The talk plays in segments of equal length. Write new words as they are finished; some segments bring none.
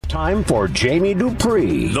time for Jamie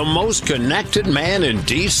Dupree, the most connected man in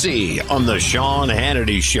D.C. on the Sean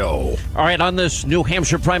Hannity Show. All right, on this New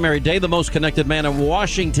Hampshire primary day, the most connected man in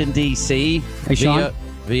Washington, D.C. Hey, Sean.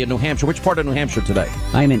 Via New Hampshire. Which part of New Hampshire today?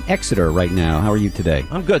 I'm in Exeter right now. How are you today?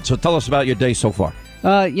 I'm good. So tell us about your day so far.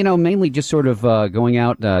 Mainly just sort of going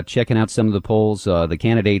out, checking out some of the polls. The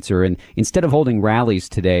candidates are in. Instead of holding rallies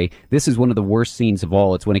today, this is one of the worst scenes of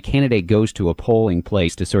all. It's when a candidate goes to a polling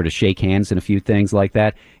place to sort of shake hands and a few things like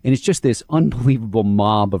that. And it's just this unbelievable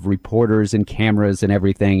mob of reporters and cameras and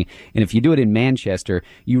everything. And if you do it in Manchester,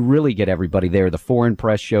 you really get everybody there. The foreign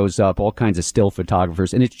press shows up, all kinds of still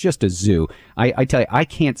photographers, and it's just a zoo. I tell you, I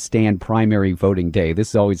can't stand primary voting day. This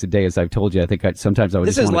is always a day, as I've told you. I think sometimes I would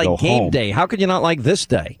just want to go home. This is like game day. How could you not like this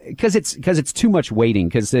day? Because it's too much waiting.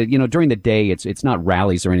 Because during the day it's not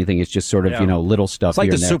rallies or anything. It's just sort of little stuff. It's like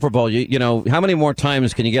the Super Bowl. You know, how many more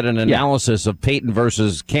times can you get an analysis of Peyton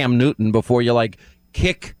versus Cam Newton before you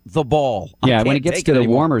kick the ball? Yeah, when it gets to the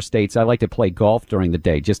warmer states, I like to play golf during the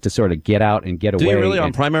day just to sort of get out and get away. Do you really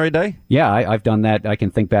on primary day? Yeah, I've done that. I can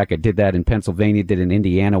think back. I did that in Pennsylvania, did in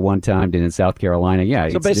Indiana one time, did in South Carolina. Yeah.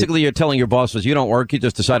 So basically you're telling your bosses you don't work, you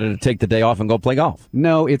just decided to take the day off and go play golf.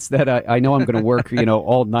 No, it's that I know I'm going to work,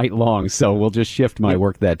 all night long, so we'll just shift my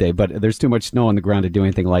work that day. But there's too much snow on the ground to do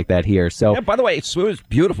anything like that here. So, yeah, by the way, it was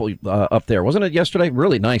beautiful up there, wasn't it, yesterday?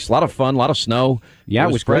 Really nice. A lot of fun, a lot of snow. Yeah,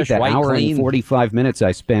 it was fresh, great. That white, hour clean. And 45 minutes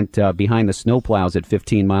I spent behind the snowplows at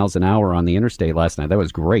 15 miles an hour on the interstate last night. That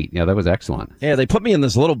was great. Yeah, that was excellent. Yeah, they put me in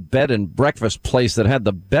this little bed and breakfast place that had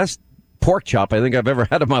the best pork chop I think I've ever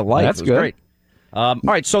had in my life. That's good. Great. All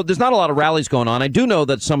right, so there's not a lot of rallies going on. I do know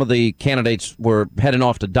that some of the candidates were heading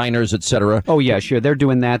off to diners, etc. Oh, yeah, sure. They're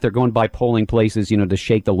doing that. They're going by polling places, to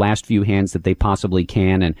shake the last few hands that they possibly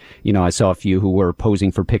can. And, I saw a few who were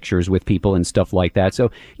posing for pictures with people and stuff like that.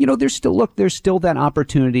 So, there's still that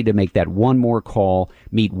opportunity to make that one more call,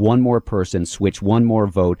 meet one more person, switch one more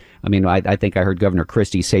vote. I mean, I think I heard Governor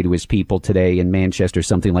Christie say to his people today in Manchester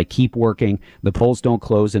something like, keep working. The polls don't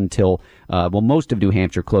close until, most of New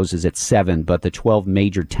Hampshire closes at 7, but the 12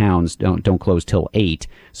 major towns don't close till 8.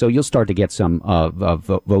 So you'll start to get some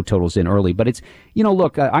vote totals in early. But it's,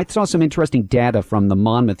 look, I saw some interesting data from the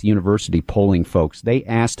Monmouth University polling folks. They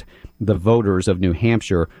asked the voters of New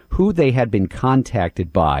Hampshire who they had been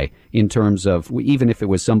contacted by in terms of, even if it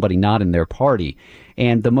was somebody not in their party.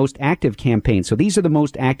 And the most active campaigns, so these are the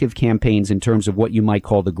most active campaigns in terms of what you might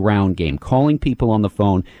call the ground game, calling people on the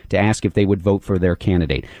phone to ask if they would vote for their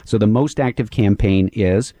candidate. So the most active campaign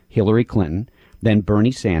is Hillary Clinton, then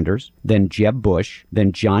Bernie Sanders, then Jeb Bush,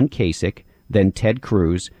 then John Kasich, then Ted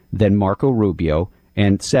Cruz, then Marco Rubio,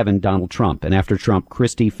 and 7, Donald Trump. And after Trump,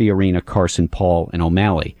 Christie, Fiorina, Carson, Paul, and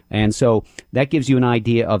O'Malley. And so that gives you an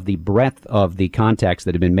idea of the breadth of the contacts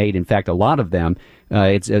that have been made. In fact, a lot of them,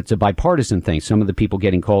 it's a bipartisan thing. Some of the people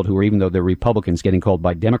getting called who are, even though they're Republicans, getting called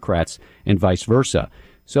by Democrats and vice versa.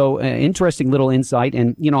 So interesting little insight.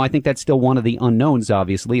 And, I think that's still one of the unknowns,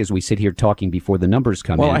 obviously, as we sit here talking before the numbers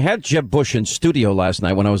come in. Well, I had Jeb Bush in studio last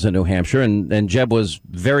night when I was in New Hampshire, and Jeb was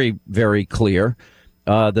very, very clear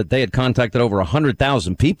that they had contacted over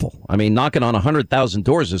 100,000 people. I mean, knocking on 100,000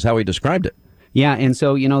 doors is how he described it. Yeah, and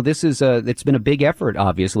so, this is it's been a big effort,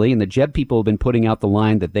 obviously, and the Jeb people have been putting out the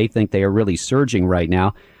line that they think they are really surging right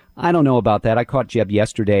now. I don't know about that. I caught Jeb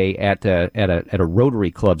yesterday at a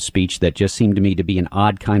Rotary Club speech that just seemed to me to be an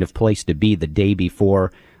odd kind of place to be the day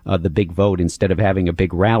before the big vote instead of having a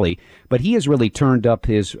big rally. But he has really turned up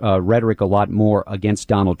his rhetoric a lot more against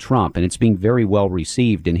Donald Trump, and it's being very well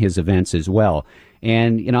received in his events as well.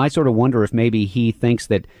 And, I sort of wonder if maybe he thinks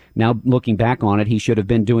that now looking back on it, he should have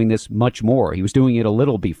been doing this much more. He was doing it a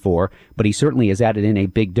little before, but he certainly has added in a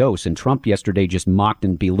big dose. And Trump yesterday just mocked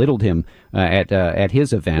and belittled him at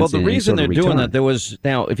his events. Well, the reason they're doing that,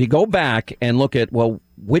 now, if you go back and look at,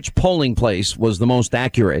 which polling place was the most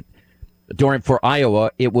accurate for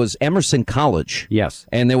Iowa, it was Emerson College. Yes.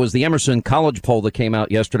 And there was the Emerson College poll that came out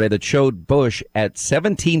yesterday that showed Bush at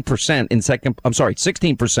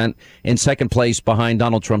 16% in second place behind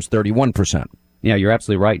Donald Trump's 31%. Yeah, you're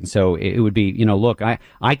absolutely right. And so it would be, look,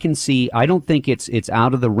 I can see, I don't think it's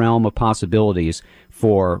out of the realm of possibilities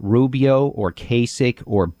for Rubio or Kasich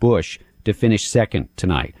or Bush to finish second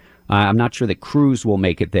tonight. I'm not sure that Cruz will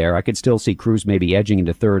make it there. I could still see Cruz maybe edging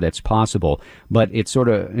into third. That's possible. But it's sort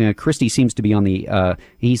of, Christie seems to be on the,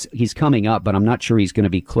 he's coming up, but I'm not sure he's going to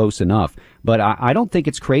be close enough. But I don't think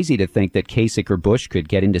it's crazy to think that Kasich or Bush could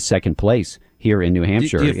get into second place here in New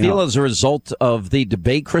Hampshire. Do you feel as a result of the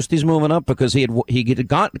debate Christie's moving up? Because he had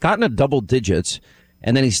gotten to double digits,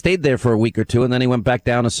 and then he stayed there for a week or two, and then he went back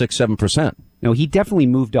down to 6-7%. No, he definitely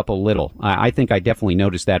moved up a little. I think I definitely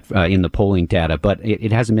noticed that in the polling data, but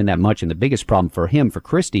it hasn't been that much. And the biggest problem for him, for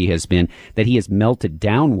Christie, has been that he has melted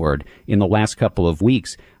downward in the last couple of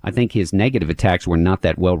weeks. I think his negative attacks were not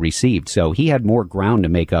that well received. So he had more ground to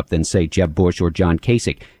make up than, say, Jeb Bush or John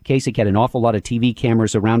Kasich. Kasich had an awful lot of TV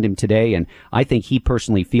cameras around him today, and I think he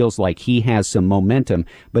personally feels like he has some momentum.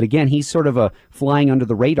 But again, he's sort of a flying under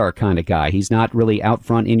the radar kind of guy. He's not really out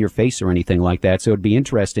front in your face or anything like that. So it'd be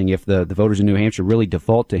interesting if the voters in New Hampshire really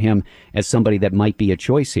default to him as somebody that might be a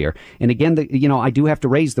choice here. And again, I do have to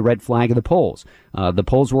raise the red flag of the polls. The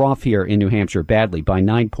polls were off here in New Hampshire badly by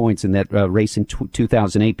 9 points in that race in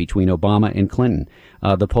 2008 between Obama and Clinton.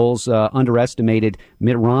 The polls underestimated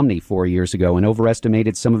Mitt Romney 4 years ago and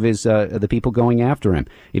overestimated some of his the people going after him.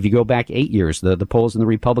 If you go back 8 years, the polls in the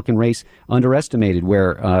Republican race underestimated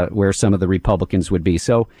where some of the Republicans would be.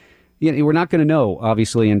 So we're not going to know,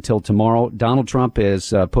 obviously, until tomorrow. Donald Trump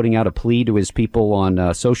is putting out a plea to his people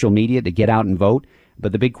on social media to get out and vote.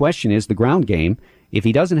 But the big question is the ground game. If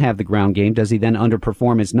he doesn't have the ground game, does he then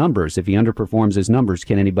underperform his numbers? If he underperforms his numbers,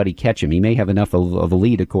 can anybody catch him? He may have enough of a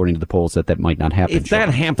lead, according to the polls, that might not happen. If that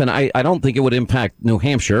happened, I don't think it would impact New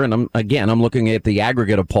Hampshire. And I'm looking at the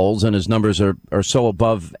aggregate of polls, and his numbers are so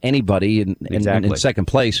above anybody in second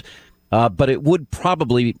place. But it would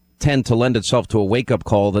probably tend to lend itself to a wake-up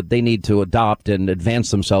call that they need to adopt and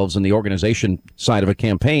advance themselves in the organization side of a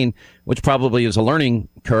campaign, which probably is a learning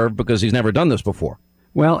curve because he's never done this before.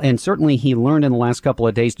 Well, and certainly he learned in the last couple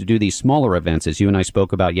of days to do these smaller events, as you and I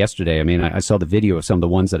spoke about yesterday. I mean, I saw the video of some of the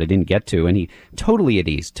ones that I didn't get to, and he totally at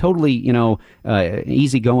ease, totally,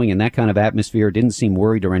 easygoing in that kind of atmosphere, didn't seem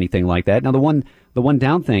worried or anything like that. Now, the one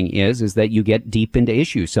down thing is that you get deep into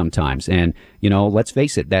issues sometimes. And, let's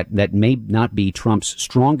face it, that may not be Trump's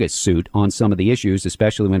strongest suit on some of the issues,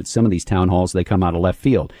 especially when it's some of these town halls, they come out of left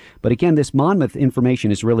field. But again, this Monmouth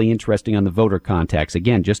information is really interesting on the voter contacts.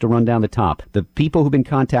 Again, just to run down the top, the people who've been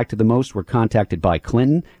contacted the most were contacted by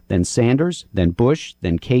Clinton, then Sanders, then Bush,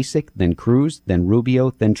 then Kasich, then Cruz, then Rubio,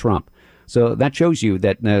 then Trump. So that shows you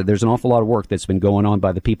that there's an awful lot of work that's been going on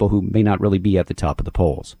by the people who may not really be at the top of the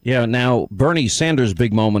polls. Yeah, now Bernie Sanders'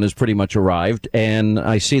 big moment has pretty much arrived, and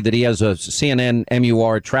I see that he has a CNN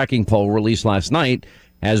MUR tracking poll released last night,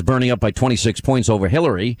 has Bernie up by 26 points over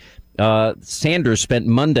Hillary. Sanders spent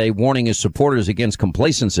Monday warning his supporters against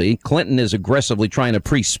complacency. Clinton is aggressively trying to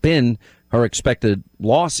pre-spin her expected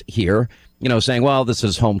loss here, saying, well, this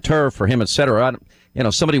is home turf for him, et cetera.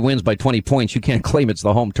 Somebody wins by 20 points. You can't claim it's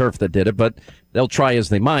the home turf that did it, but they'll try as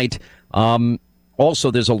they might.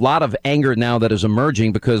 Also, there's a lot of anger now that is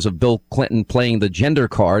emerging because of Bill Clinton playing the gender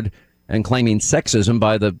card and claiming sexism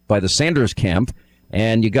by the Sanders camp.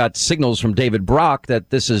 And you got signals from David Brock that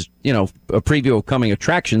this is, a preview of coming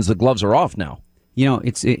attractions. The gloves are off now.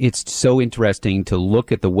 It's so interesting to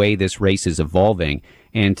look at the way this race is evolving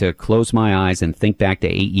and to close my eyes and think back to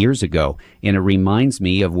 8 years ago. And it reminds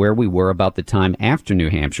me of where we were about the time after New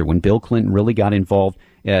Hampshire when Bill Clinton really got involved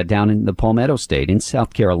down in the Palmetto State in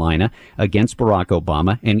South Carolina against Barack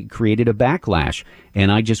Obama and created a backlash.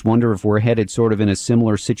 And I just wonder if we're headed sort of in a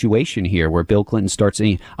similar situation here where Bill Clinton starts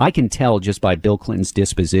saying, I can tell just by Bill Clinton's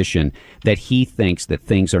disposition that he thinks that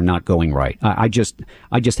things are not going right. I just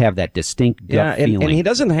have that distinct gut feeling. And he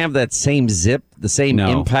doesn't have that same zip, the same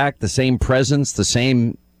impact, the same presence, the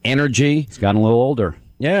same energy. He's gotten a little older.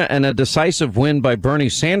 Yeah, and a decisive win by Bernie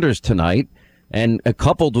Sanders tonight. And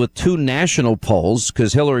coupled with two national polls,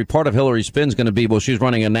 because part of Hillary's spin is going to be, well, she's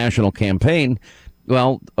running a national campaign.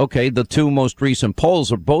 Well, okay, the two most recent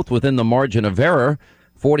polls are both within the margin of error,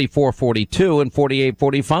 44-42 and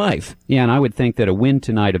 48-45. Yeah, and I would think that a win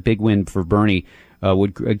tonight, a big win for Bernie,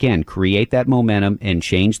 would, again, create that momentum and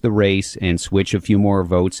change the race and switch a few more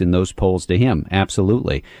votes in those polls to him.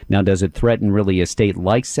 Absolutely. Now, does it threaten really a state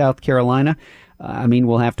like South Carolina? I mean,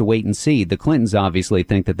 we'll have to wait and see. The Clintons obviously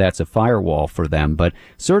think that that's a firewall for them, but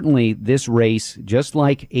certainly this race, just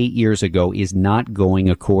like 8 years ago, is not going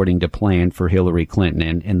according to plan for Hillary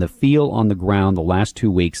Clinton. And the feel on the ground the last 2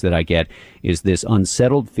 weeks that I get is this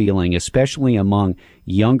unsettled feeling, especially among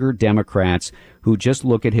younger Democrats who just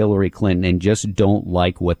look at Hillary Clinton and just don't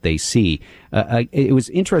like what they see. It was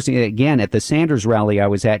interesting, again, at the Sanders rally I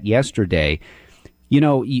was at yesterday.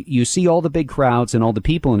 You see all the big crowds and all the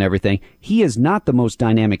people and everything. He is not the most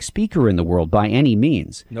dynamic speaker in the world by any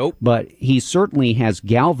means. Nope. But he certainly has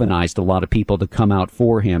galvanized a lot of people to come out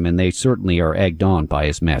for him, and they certainly are egged on by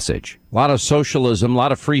his message. A lot of socialism, a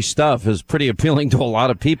lot of free stuff is pretty appealing to a lot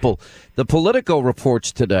of people. The Politico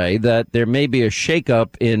reports today that there may be a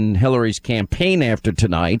shakeup in Hillary's campaign after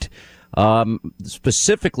tonight.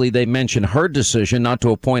 Specifically, they mention her decision not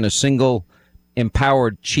to appoint a single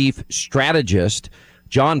empowered chief strategist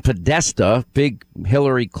John Podesta, big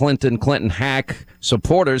Hillary Clinton hack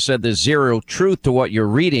supporter, said there's zero truth to what you're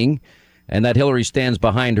reading and that Hillary stands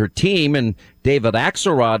behind her team. And David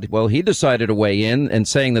Axelrod, well, he decided to weigh in and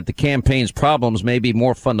saying that the campaign's problems may be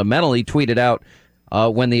more fundamental. He tweeted out,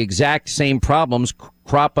 when the exact same problems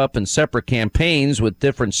crop up in separate campaigns with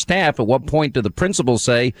different staff, at what point do the principals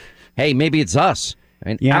say, hey, maybe it's us?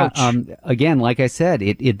 And ouch. Again, like I said,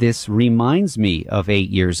 this reminds me of 8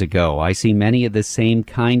 years ago. I see many of the same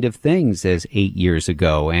kind of things as 8 years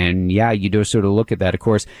ago. And yeah, you do sort of look at that. Of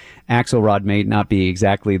course, Axelrod may not be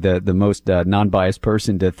exactly the most non-biased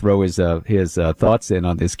person to throw his thoughts in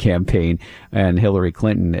on this campaign and Hillary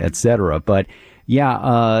Clinton, et cetera. But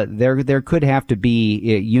yeah, there could have to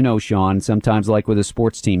be, Sean, sometimes like with a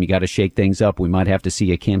sports team, you got to shake things up. We might have to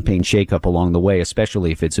see a campaign shakeup along the way,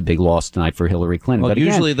 especially if it's a big loss tonight for Hillary Clinton. Well, but again,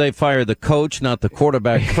 usually they fire the coach, not the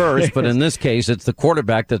quarterback first. But in this case, it's the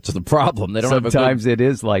quarterback that's the problem. They don't sometimes it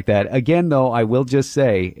is like that. Again, though, I will just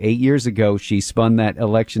say 8 years ago, she spun that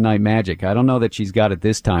election night magic. I don't know that she's got it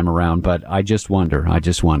this time around, but I just wonder.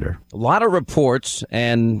 A lot of reports,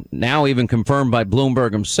 and now even confirmed by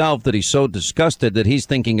Bloomberg himself, that he's so disgusted that he's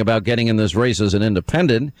thinking about getting in this race as an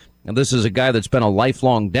independent. And this is a guy that's been a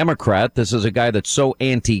lifelong Democrat. This is a guy that's so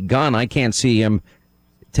anti-gun. I can't see him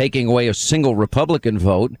taking away a single Republican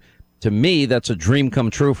vote. To me, that's a dream come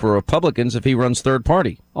true for Republicans if he runs third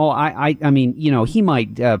party. Oh, I mean, he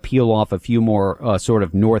might peel off a few more sort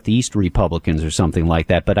of Northeast Republicans or something like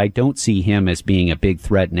that, but I don't see him as being a big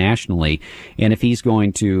threat nationally. And if he's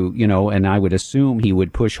going to, and I would assume he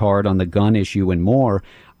would push hard on the gun issue and more,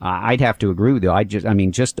 I'd have to agree with you.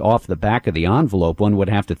 Just off the back of the envelope, one would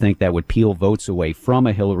have to think that would peel votes away from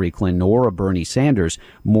a Hillary Clinton or a Bernie Sanders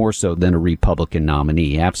more so than a Republican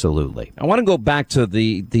nominee. Absolutely. I want to go back to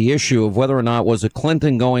the issue of whether or not was it Bill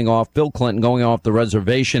Clinton going off the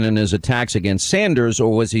reservation in his attacks against Sanders,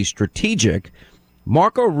 or was he strategic?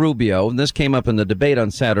 Marco Rubio, and this came up in the debate on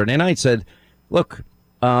Saturday night, said, look,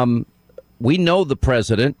 we know the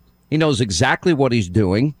president. He knows exactly what he's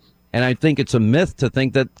doing. And I think it's a myth to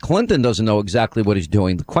think that Clinton doesn't know exactly what he's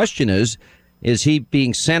doing. The question is he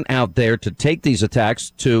being sent out there to take these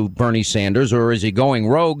attacks to Bernie Sanders, or is he going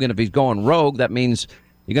rogue? And if he's going rogue, that means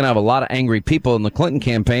you're going to have a lot of angry people in the Clinton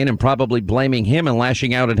campaign and probably blaming him and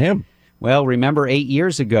lashing out at him. Well, remember 8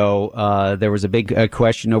 years ago, there was a big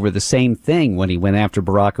question over the same thing when he went after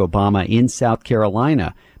Barack Obama in South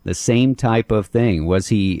Carolina. The same type of thing. Was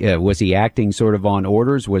he acting sort of on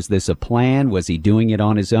orders? Was this a plan? Was he doing it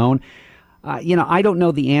on his own? I don't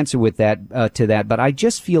know the answer with that to that, but I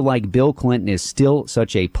just feel like Bill Clinton is still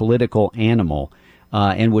such a political animal,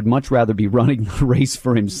 and would much rather be running the race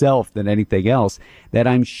for himself than anything else, that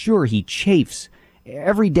I'm sure he chafes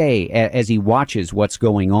every day as he watches what's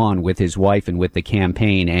going on with his wife and with the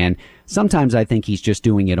campaign. And sometimes I think he's just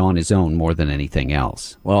doing it on his own more than anything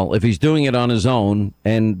else. Well, if he's doing it on his own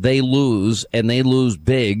and they lose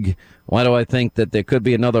big, why do I think that there could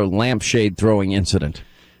be another lampshade throwing incident?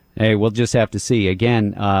 Hey, we'll just have to see.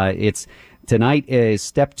 Again, tonight is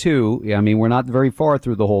step 2. I mean, we're not very far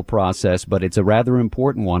through the whole process, but it's a rather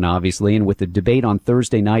important one, obviously. And with the debate on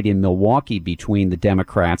Thursday night in Milwaukee between the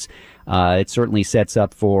Democrats, it certainly sets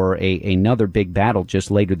up for another big battle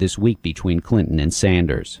just later this week between Clinton and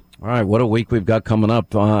Sanders. All right, what a week we've got coming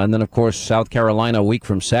up. And then, of course, South Carolina a week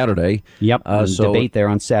from Saturday. Yep, debate there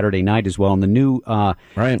on Saturday night as well. And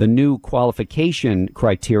the new qualification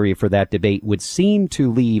criteria for that debate would seem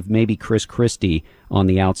to leave maybe Chris Christie on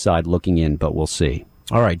the outside looking in, but we'll see.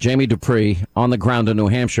 All right, Jamie Dupree on the ground in New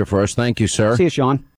Hampshire for us. Thank you, sir. See you, Sean.